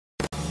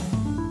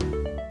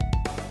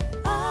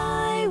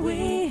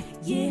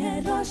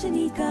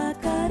रोशनी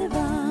का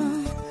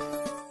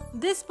कारवां।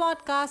 This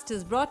podcast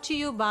is brought to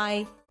you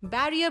by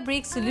Barrier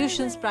Break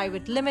Solutions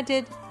Private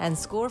Limited and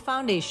Score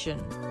Foundation.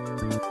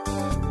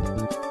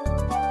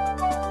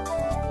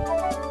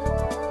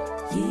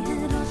 ये है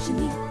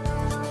रोशनी,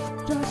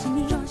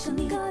 रोशनी,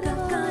 रोशनी का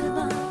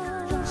कारवां,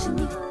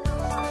 रोशनी।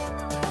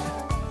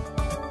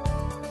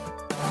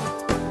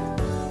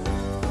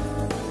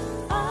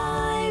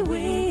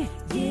 Highway,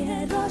 ये है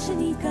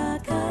रोशनी का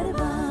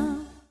कारवां।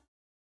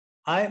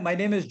 Hi, my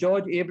name is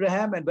George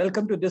Abraham, and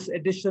welcome to this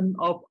edition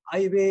of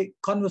Highway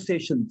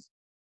Conversations.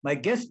 My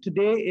guest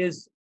today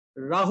is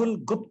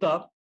Rahul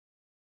Gupta,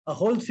 a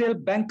wholesale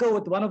banker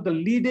with one of the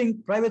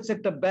leading private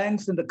sector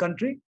banks in the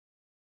country.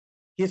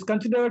 He is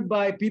considered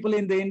by people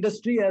in the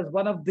industry as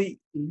one of the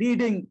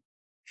leading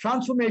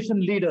transformation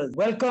leaders.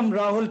 Welcome,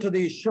 Rahul, to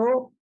the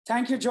show.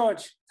 Thank you,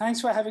 George.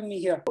 Thanks for having me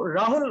here.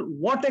 Rahul,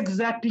 what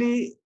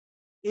exactly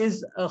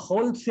is a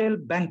wholesale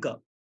banker?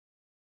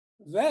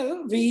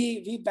 Well,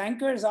 we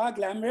bankers are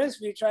glamorous.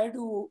 We try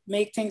to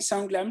make things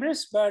sound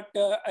glamorous, but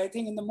I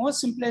think in the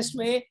most simplest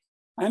way,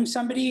 I'm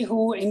somebody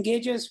who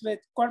engages with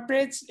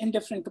corporates in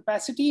different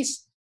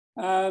capacities,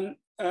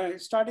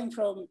 starting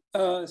from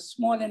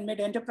small and mid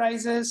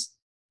enterprises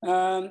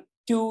to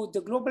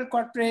the global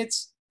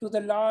corporates, to the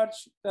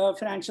large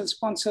financial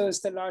sponsors,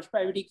 the large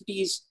private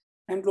equities,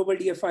 and global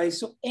DFIs.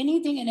 So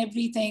anything and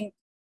everything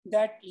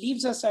that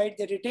leaves aside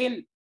the retail,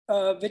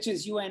 which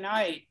is you and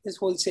I, is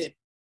wholesale.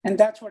 And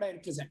that's what I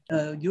represent.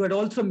 You had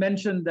also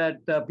mentioned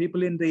that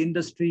people in the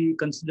industry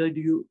considered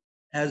you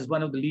as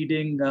one of the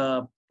leading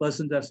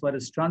persons as far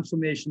as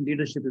transformation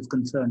leadership is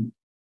concerned.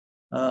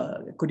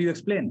 Could you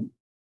explain?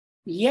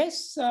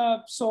 Yes.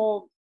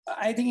 So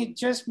I think it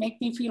just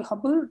makes me feel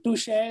humble to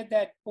share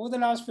that over the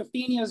last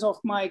 15 years of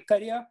my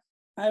career,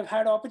 I've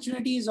had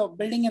opportunities of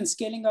building and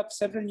scaling up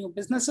several new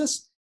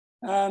businesses,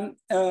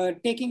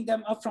 taking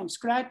them up from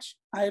scratch.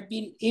 I've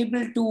been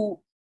able to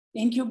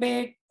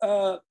incubate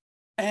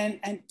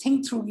and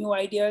think through new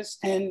ideas.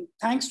 And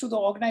thanks to the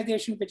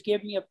organization, which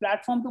gave me a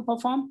platform to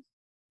perform.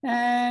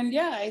 And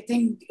yeah, I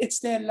think it's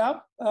their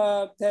love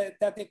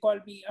that they call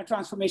me a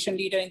transformation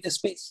leader in this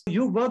space.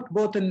 You worked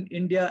both in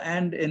India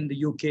and in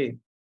the UK.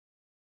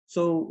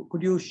 So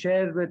could you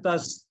share with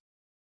us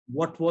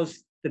what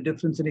was the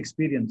difference in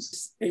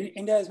experience?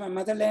 India is my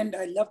motherland.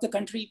 I love the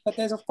country, but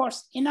there's of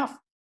course enough,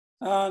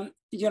 to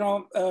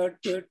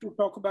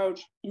talk about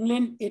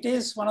England. It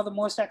is one of the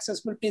most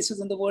accessible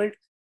places in the world.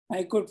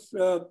 I could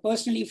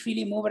personally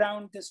freely move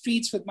around the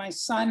streets with my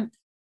son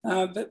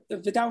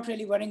without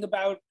really worrying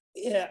about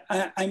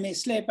I may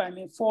slip, I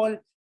may fall.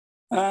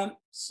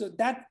 So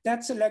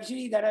that's a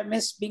luxury that I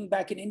miss being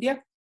back in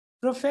India.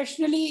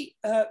 Professionally,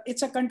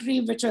 it's a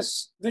country which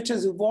has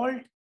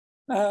evolved.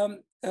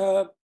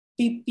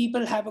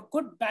 People have a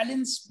good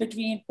balance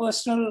between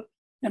personal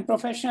and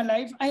professional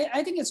life.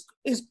 I think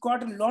it's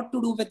got a lot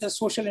to do with the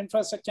social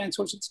infrastructure and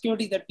social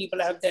security that people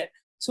have there.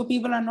 So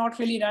people are not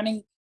really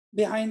running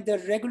behind the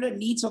regular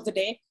needs of the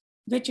day,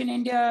 which in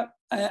India,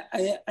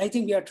 I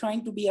think we are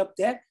trying to be up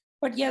there.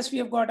 But yes, we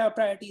have got our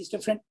priorities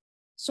different.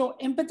 So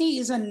empathy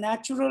is a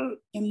natural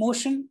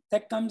emotion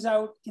that comes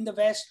out in the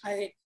West.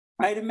 I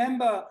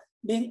remember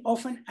being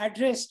often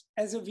addressed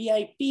as a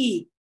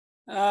VIP,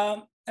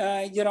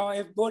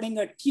 if boarding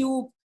a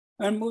tube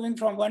and moving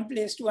from one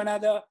place to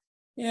another.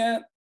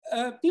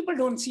 People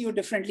don't see you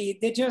differently.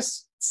 They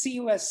just see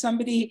you as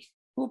somebody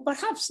who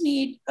perhaps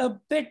need a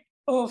bit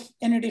of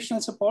an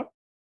additional support.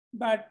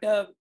 But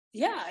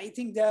I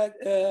think that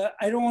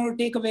I don't want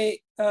to take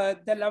away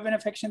the love and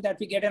affection that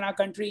we get in our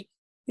country.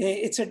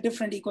 It's a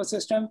different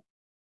ecosystem.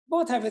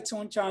 Both have its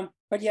own charm.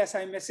 But yes,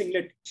 I'm miss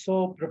England.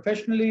 So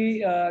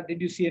professionally,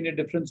 did you see any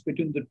difference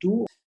between the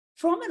two?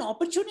 From an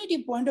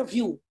opportunity point of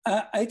view,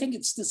 I think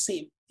it's the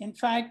same. In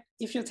fact,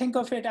 if you think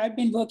of it, I've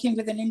been working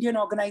with an Indian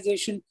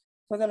organization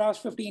for the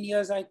last 15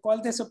 years. I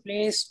call this a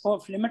place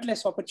of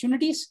limitless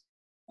opportunities.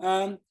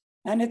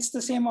 And it's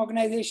the same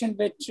organization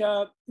which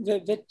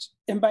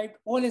imbibed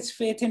all its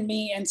faith in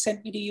me and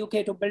sent me to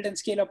UK to build and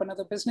scale up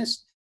another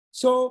business.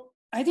 So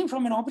I think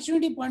from an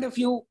opportunity point of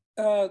view,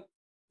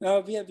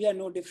 we are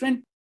no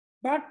different.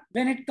 But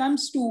when it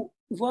comes to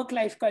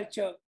work-life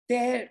culture,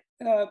 there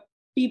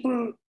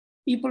people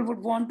would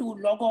want to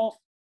log off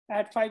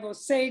at 5 or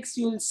 6.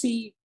 You'll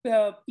see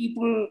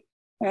people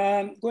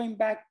going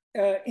back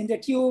in the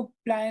tube,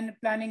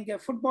 planning their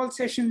football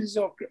sessions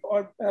or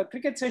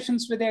cricket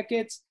sessions with their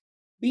kids.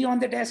 Be on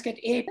the desk at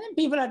 8. And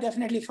people are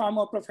definitely far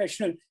more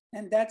professional.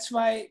 And that's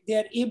why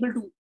they're able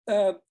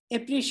to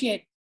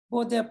appreciate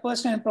both their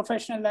personal and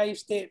professional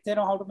lives. They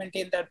know how to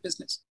maintain that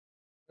business.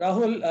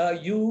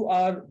 Rahul, you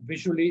are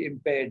visually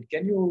impaired.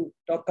 Can you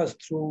talk us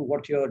through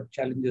what your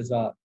challenges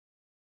are?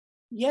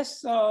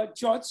 Yes,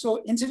 George.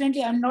 So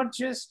incidentally, I'm not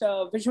just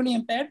visually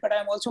impaired, but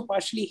I'm also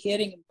partially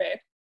hearing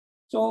impaired.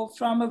 So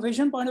from a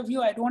vision point of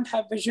view, I don't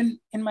have vision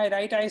in my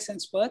right eye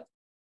since birth.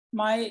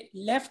 My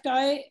left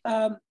eye,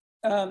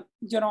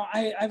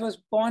 I was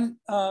born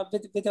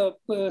with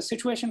a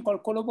situation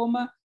called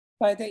coloboma.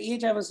 By the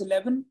age I was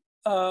 11,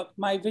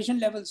 my vision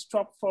levels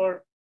dropped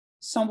for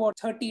somewhat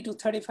 30 to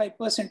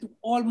 35% to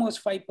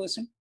almost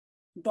 5%.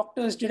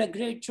 Doctors did a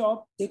great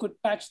job. They could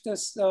patch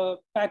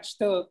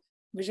the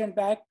vision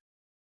back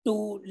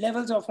to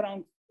levels of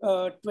around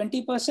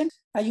 20%.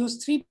 I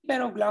use 3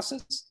 pair of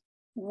glasses,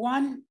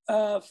 one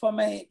for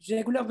my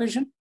regular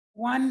vision,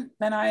 one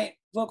when I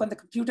work on the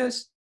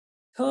computers,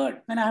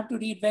 third when I have to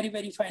read very,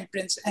 very fine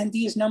prints. And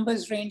these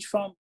numbers range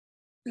from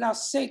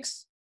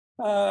 +6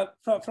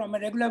 from a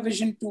regular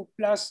vision to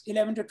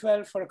 +11 to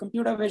 12 for a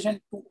computer vision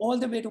to all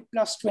the way to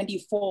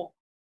 +24,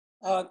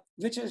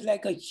 which is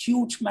like a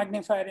huge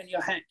magnifier in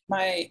your hand.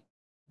 My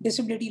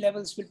disability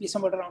levels will be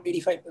somewhat around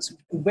 85%.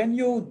 When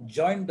you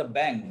joined the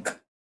bank,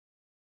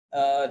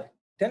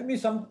 tell me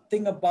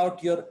something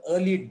about your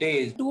early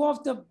days. Two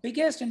of the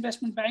biggest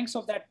investment banks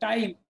of that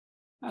time,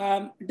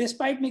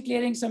 despite me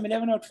clearing some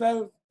 11 or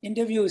 12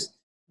 interviews,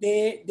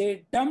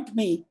 they dumped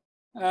me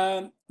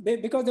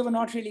because they were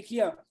not really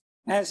clear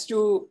as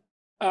to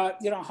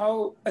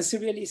how a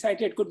severely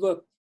sighted could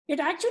work. It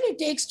actually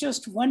takes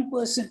just one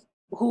person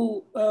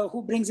who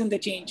brings in the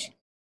change,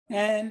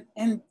 and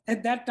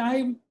at that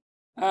time,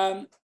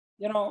 one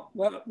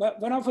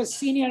of our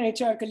senior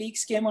HR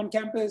colleagues came on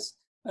campus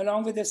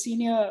along with a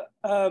senior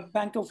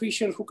bank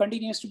official who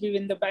continues to be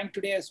in the bank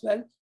today as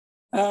well,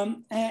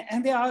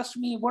 and they asked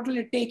me, "What will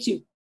it take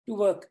you to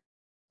work?"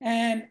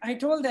 And I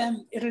told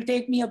them, "It'll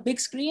take me a big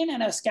screen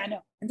and a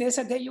scanner." And they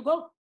said, "There you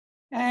go."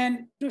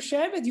 And to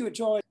share with you,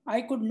 George,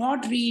 I could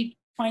not read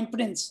fine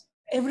prints.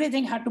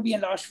 Everything had to be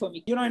enlarged for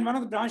me. In one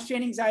of the branch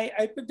trainings,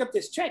 I picked up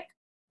this check.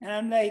 And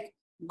I'm like,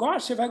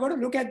 gosh, if I got to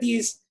look at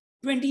these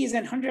 20s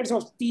and hundreds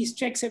of these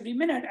checks every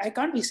minute, I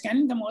can't be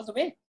scanning them all the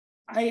way.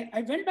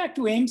 I went back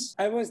to AIIMS.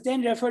 I was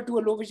then referred to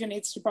a low vision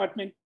aids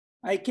department.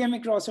 I came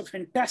across a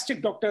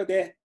fantastic doctor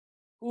there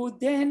who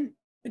then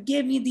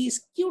gave me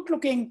these cute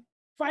looking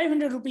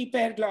 500 rupee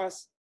pair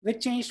glass,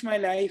 which changed my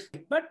life.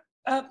 But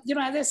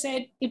as I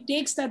said, it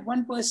takes that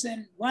one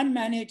person, one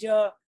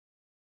manager,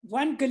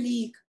 one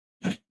colleague,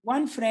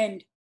 one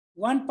friend,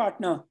 one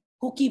partner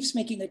who keeps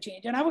making the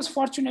change. And I was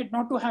fortunate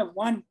not to have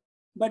one,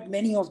 but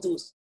many of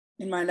those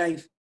in my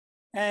life.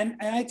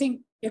 And I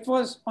think it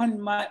was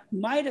on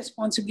my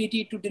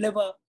responsibility to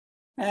deliver.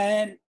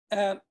 And,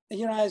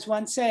 as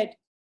one said,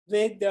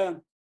 with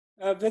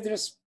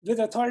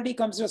authority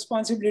comes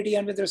responsibility,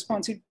 and with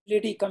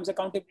responsibility comes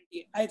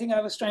accountability. I think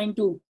I was trying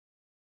to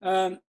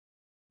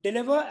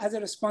deliver as a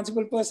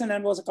responsible person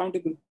and was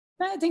accountable.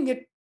 I think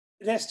the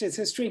rest is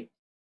history.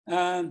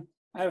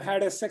 I've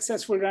had a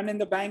successful run in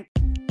the bank.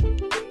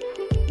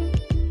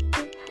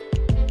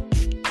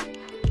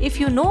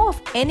 If you know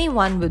of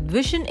anyone with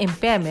vision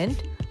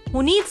impairment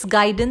who needs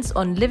guidance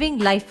on living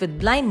life with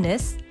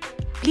blindness,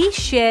 please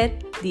share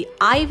the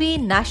Eyeway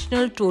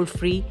National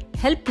Toll-Free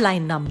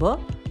Helpline number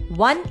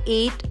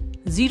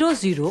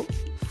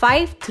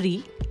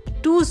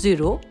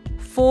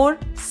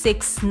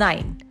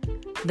 1800-5320-469.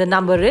 The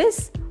number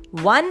is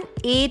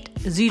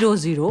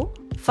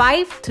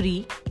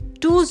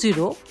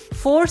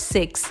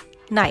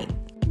 1800-5320-469.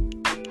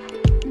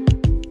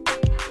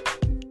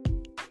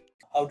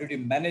 How did you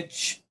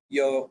manage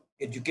your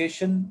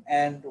education,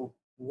 and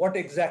what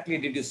exactly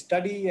did you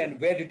study, and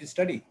where did you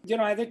study?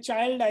 As a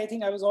child, I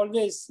think I was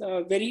always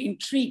very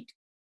intrigued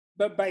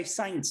by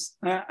science.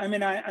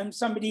 I'm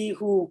somebody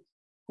who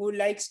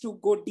likes to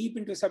go deep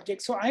into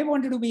subjects. So I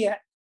wanted to be a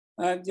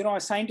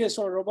scientist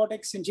or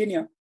robotics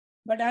engineer.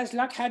 But as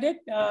luck had it,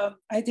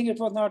 I think it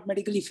was not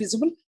medically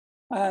feasible.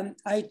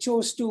 I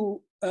chose to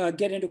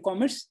get into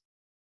commerce,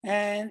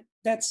 and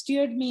that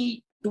steered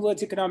me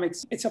towards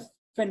economics. It's a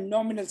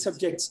phenomenal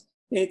subject.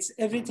 It's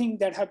everything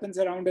that happens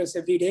around us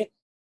every day.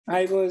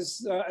 I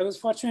was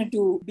fortunate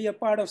to be a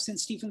part of St.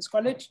 Stephen's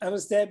College. I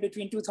was there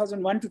between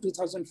 2001 to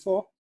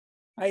 2004.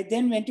 I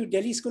then went to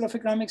Delhi School of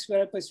Economics,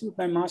 where I pursued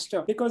my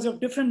master. Because of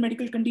different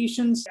medical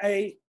conditions,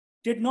 I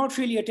did not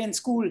really attend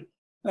school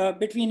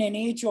between an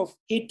age of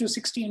 8 to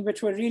 16,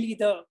 which were really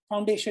the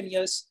foundation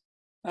years.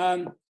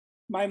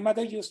 My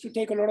mother used to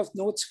take a lot of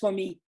notes for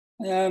me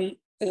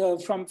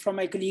from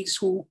my colleagues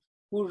who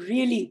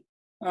really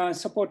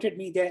supported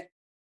me there.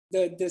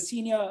 The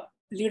senior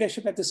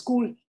leadership at the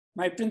school,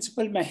 my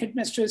principal, my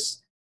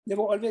headmistress, they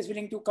were always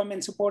willing to come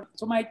and support.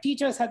 So my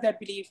teachers had that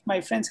belief,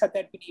 my friends had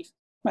that belief,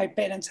 my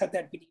parents had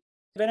that belief.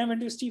 When I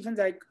went to Stephens,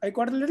 I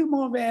got a little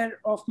more aware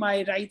of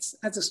my rights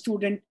as a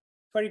student.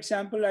 For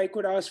example, I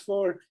could ask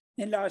for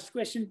enlarged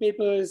question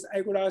papers.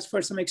 I could ask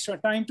for some extra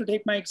time to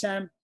take my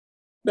exam.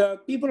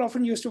 People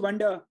often used to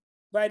wonder,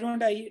 why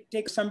don't I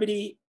take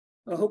somebody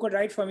who could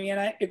write for me?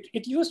 And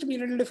it used to be a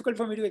little difficult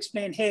for me to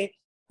explain, hey,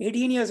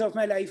 18 years of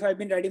my life, I've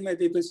been writing my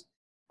papers.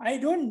 I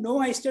don't know,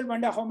 I still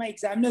wonder how my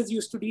examiners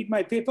used to read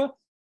my paper,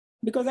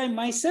 because I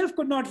myself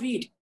could not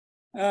read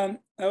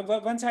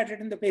once I'd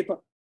written the paper.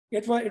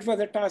 It was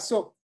a task.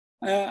 So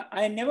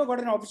I never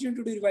got an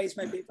opportunity to revise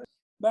my paper.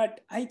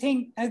 But I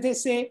think, as they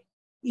say,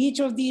 each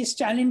of these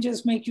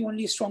challenges make you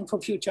only strong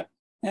for future.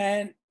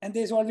 And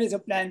there's always a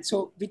plan.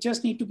 So we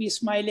just need to be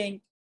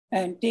smiling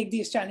and take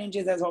these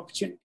challenges as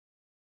opportunity.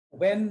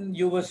 When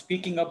you were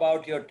speaking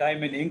about your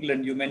time in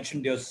England, you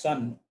mentioned your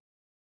son.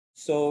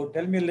 So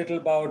tell me a little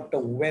about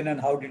when and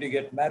how did you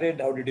get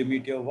married? How did you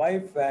meet your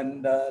wife?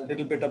 And a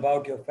little bit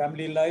about your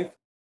family life.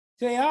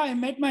 So yeah, I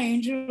met my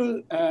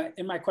angel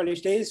in my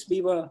college days.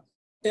 We were,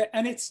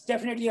 and it's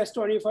definitely a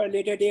story for a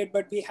later date,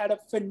 but we had a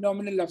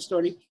phenomenal love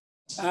story.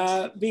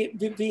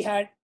 We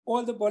had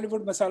all the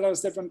Bollywood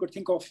masalas that one could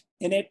think of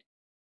in it.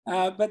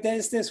 But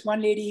there's this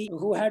one lady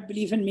who had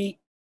belief in me,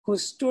 who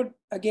stood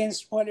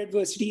against all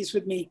adversities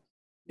with me,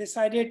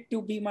 decided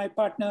to be my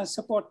partner,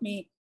 support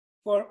me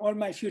for all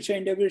my future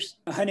endeavors.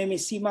 Her name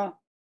is Seema.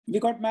 We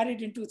got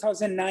married in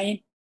 2009.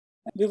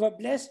 We were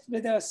blessed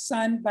with a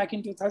son back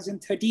in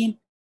 2013.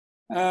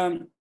 A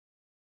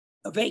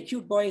very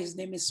cute boy. His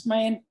name is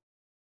Smayan.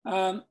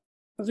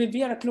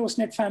 We are a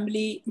close-knit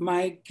family.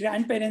 My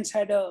grandparents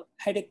had a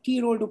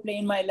key role to play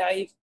in my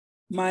life.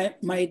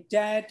 My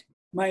dad,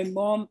 my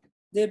mom,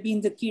 they've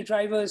been the key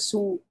drivers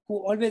who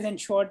always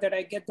ensured that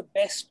I get the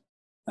best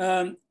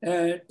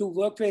to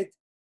work with.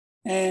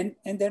 And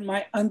then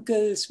my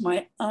uncles,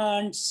 my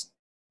aunts,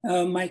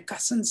 my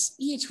cousins,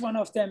 each one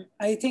of them.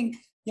 I think,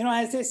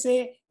 as they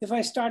say, if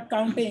I start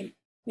counting,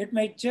 it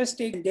might just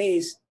take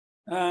days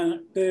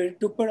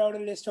to put out a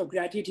list of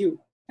gratitude.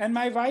 And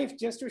my wife,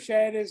 just to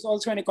share, is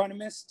also an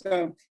economist.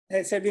 As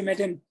I said, we met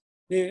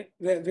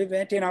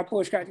in our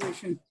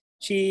post-graduation.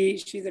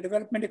 She's a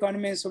development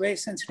economist, so very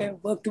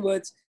sensitive, work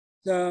towards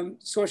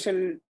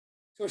social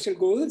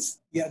goals.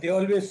 Yeah, they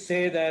always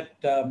say that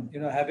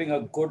having a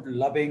good,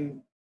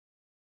 loving,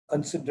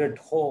 considerate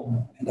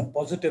home and a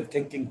positive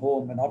thinking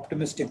home, an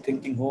optimistic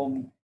thinking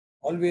home,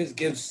 always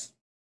gives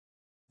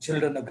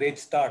children a great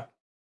start,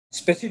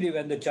 especially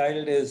when the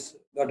child is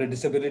got a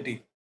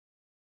disability.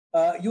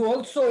 You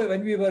also,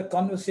 when we were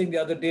conversing the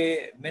other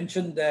day,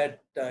 mentioned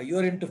that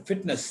you're into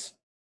fitness.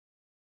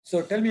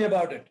 So tell me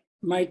about it.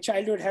 My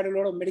childhood had a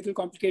lot of medical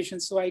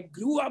complications, so I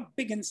grew up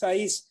big in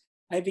size.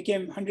 I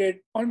became 100,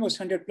 almost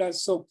 100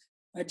 plus. So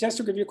just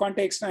to give you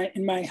context,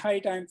 in my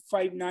height, I'm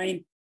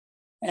 5'9".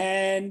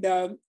 And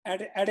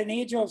at an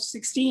age of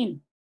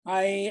 16,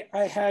 I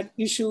had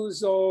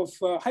issues of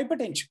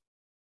hypertension.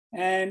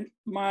 And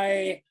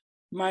one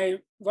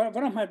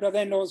of my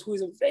brother-in-laws, who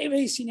is a very,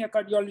 very senior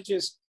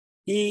cardiologist,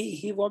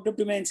 he walked up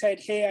to me and said,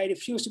 "Hey, I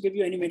refuse to give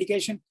you any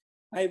medication.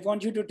 I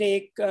want you to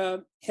take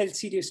health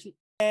seriously."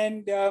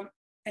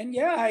 And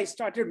yeah, I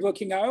started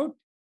working out.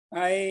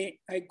 I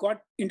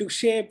got into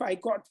shape. I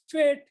got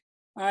fit.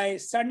 I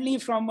suddenly,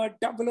 from a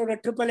double or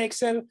a triple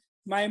XL,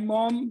 my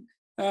mom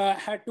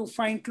had to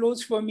find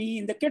clothes for me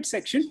in the kids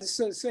section.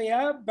 So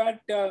yeah, but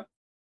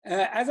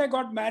as I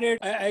got married,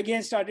 I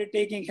again started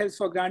taking health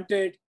for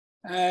granted.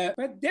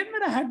 But then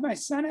when I had my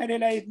son, I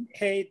realized,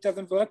 hey, it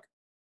doesn't work.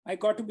 I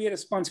got to be a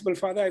responsible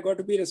father. I got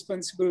to be a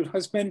responsible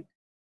husband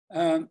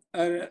and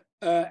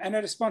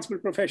a responsible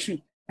professional.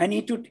 I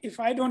need to, if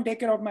I don't take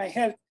care of my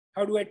health,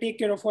 how do I take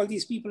care of all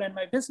these people and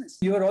my business?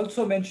 You were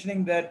also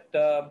mentioning that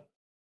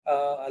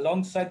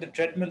alongside the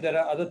treadmill, there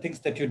are other things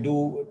that you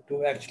do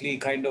to actually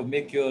kind of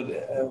make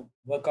your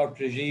workout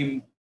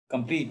regime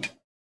complete.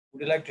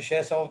 Would you like to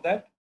share some of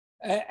that?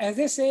 As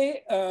they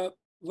say,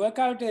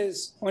 workout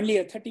is only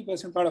a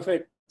 30% part of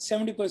it.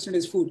 70%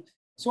 is food.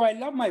 So I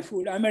love my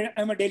food. I'm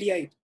a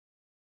Delhiite.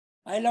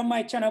 I love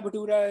my chana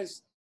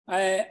bhaturas.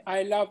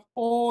 I love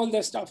all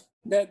the stuff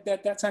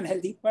that's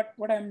unhealthy. But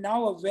what I'm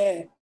now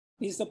aware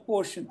is the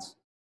portions,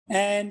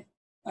 and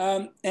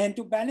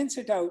to balance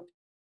it out,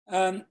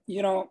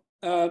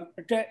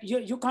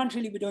 you can't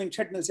really be doing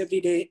treadmills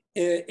every day.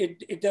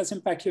 It does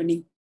impact your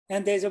knee,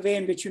 and there's a way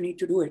in which you need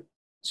to do it.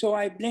 So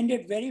I blend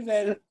it very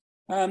well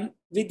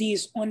with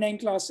these online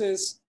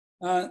classes.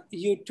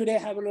 You today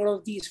have a lot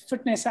of these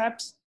fitness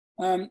apps.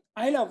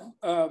 I love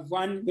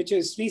one which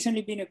has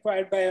recently been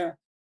acquired by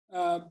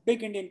a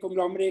big Indian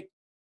conglomerate.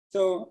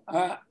 So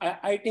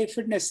I take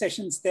fitness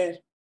sessions there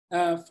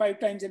 5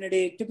 times in a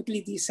day.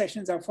 Typically, these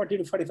sessions are 40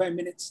 to 45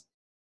 minutes.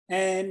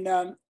 And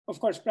of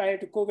course, prior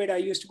to COVID, I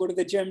used to go to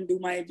the gym, do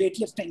my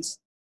weightliftings.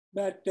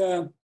 But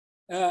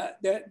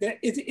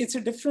it's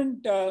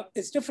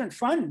different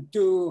fun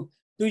to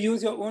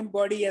use your own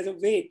body as a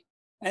weight.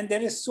 And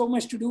there is so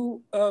much to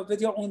do with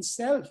your own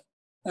self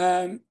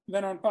when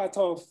on path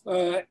of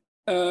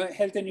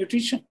health and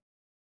nutrition.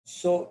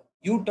 So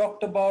you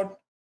talked about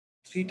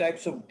 3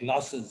 types of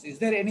glasses. Is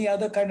there any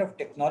other kind of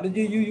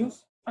technology you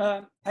use?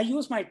 I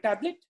use my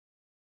tablet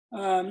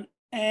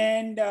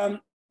and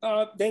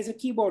there's a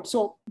keyboard.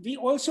 So we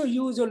also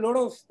use a lot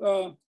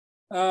of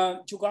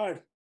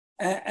jugaad,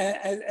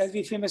 as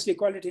we famously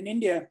call it in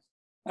India.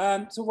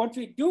 So what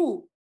we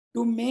do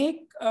to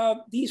make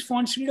these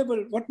fonts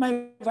readable, what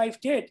my wife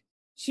did,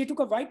 she took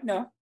a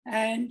whitener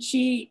and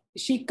she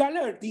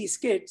colored these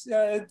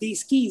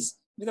keys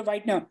with a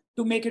whitener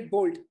to make it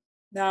bold.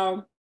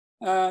 Now,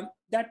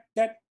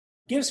 that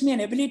gives me an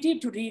ability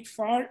to read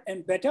far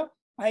and better.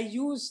 I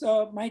use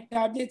my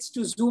tablets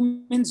to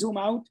zoom in, zoom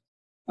out.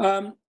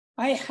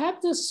 I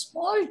have this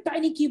small,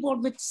 tiny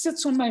keyboard which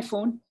sits on my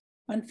phone.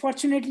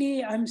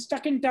 Unfortunately, I'm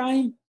stuck in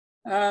time.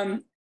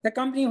 The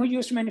company who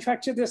used to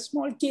manufacture this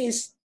small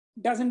case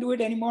doesn't do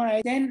it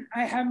anymore. Then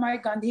I have my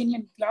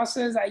Gandhian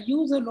glasses. I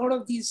use a lot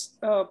of these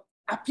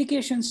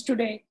applications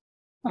today.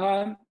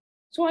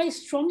 So I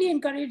strongly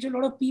encourage a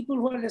lot of people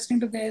who are listening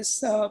to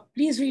this,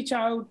 please reach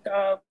out.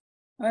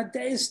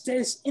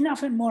 There's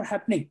enough and more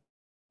happening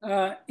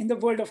in the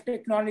world of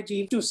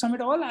technology. To sum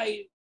it all,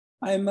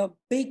 I'm a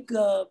big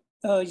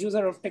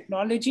user of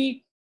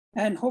technology,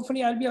 and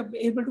hopefully I'll be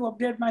able to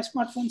upgrade my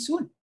smartphone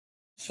soon.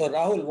 So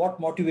Rahul, what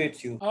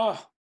motivates you?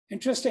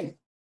 Interesting.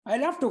 I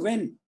love to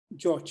win,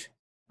 George.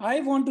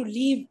 I want to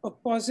leave a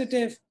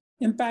positive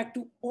impact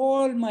to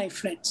all my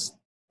friends.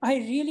 I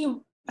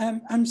really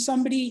I'm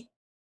somebody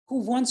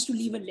who wants to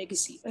leave a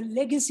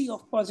legacy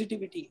of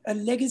positivity, a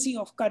legacy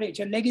of courage,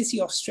 a legacy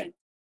of strength.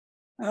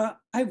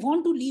 I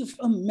want to leave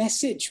a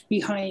message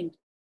behind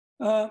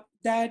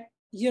that,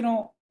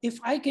 if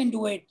I can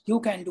do it, you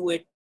can do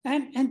it.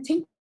 And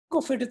think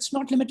of it, it's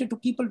not limited to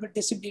people with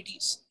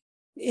disabilities.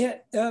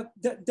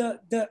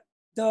 The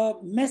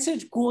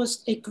message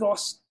goes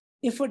across.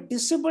 If a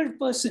disabled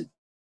person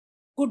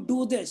could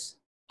do this,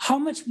 how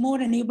much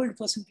more an able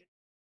person can?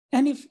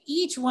 And if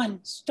each one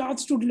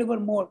starts to deliver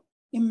more,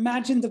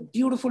 imagine the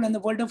beautiful and the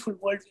wonderful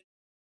world.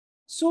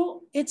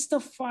 So it's the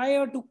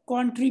fire to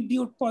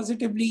contribute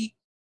positively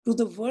to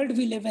the world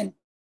we live in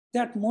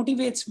that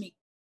motivates me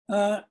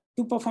to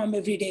perform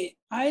every day.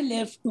 I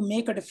live to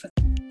make a difference.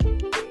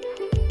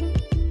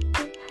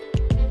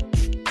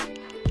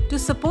 To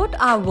support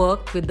our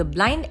work with the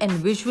blind and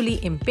visually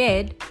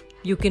impaired,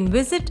 you can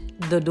visit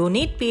the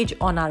donate page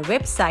on our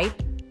website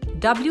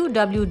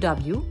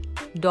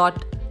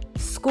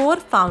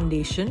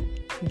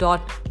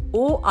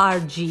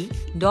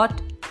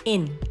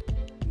www.scorefoundation.org.in.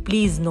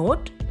 Please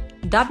note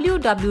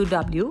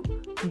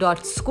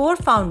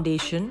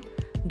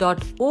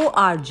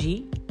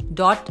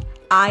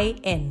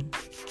www.scorefoundation.org.in.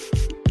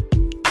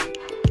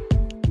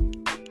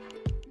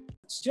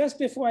 Just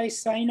before I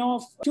sign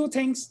off, two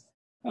things.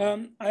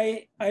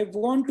 I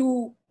want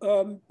to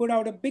put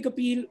out a big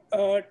appeal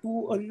to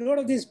a lot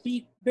of these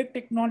big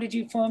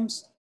technology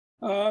firms.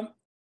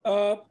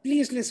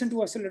 Please listen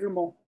to us a little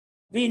more.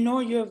 We know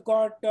you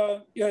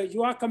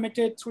are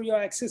committed through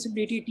your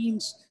accessibility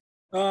teams.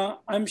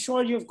 I'm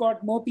sure you've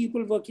got more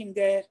people working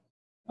there.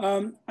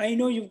 I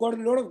know you've got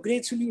a lot of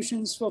great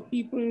solutions for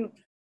people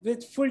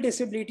with full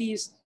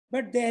disabilities,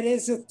 but there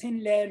is a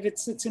thin layer which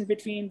sits in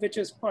between, which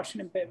is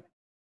partial impairment.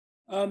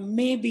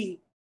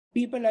 Maybe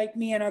people like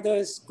me and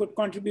others could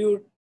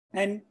contribute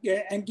and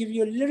give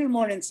you a little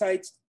more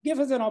insights. Give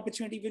us an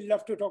opportunity. We'd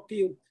love to talk to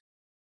you.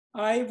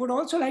 I would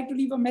also like to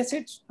leave a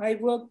message. I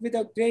work with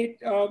I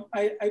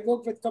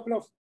work with a couple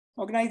of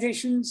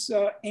organizations,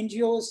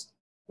 NGOs.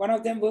 One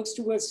of them works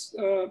towards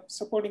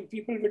supporting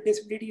people with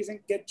disabilities and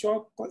get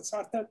job, called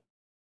Sarthak.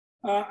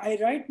 I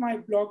write my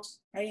blogs.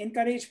 I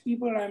encourage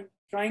people. I'm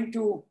trying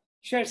to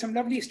share some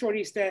lovely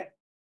stories there.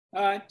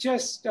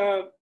 Just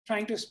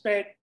trying to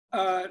spread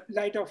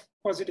light of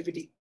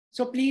positivity.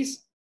 So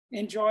please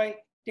enjoy,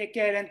 take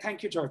care, and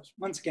thank you, George,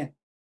 once again.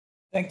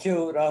 Thank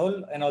you,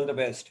 Rahul, and all the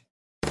best.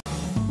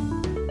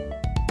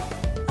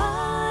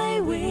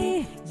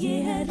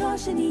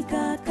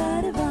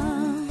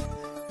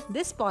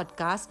 This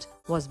podcast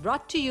was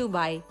brought to you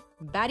by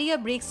Barrier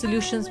Break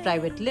Solutions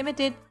Private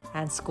Limited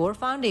and Score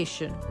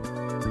Foundation.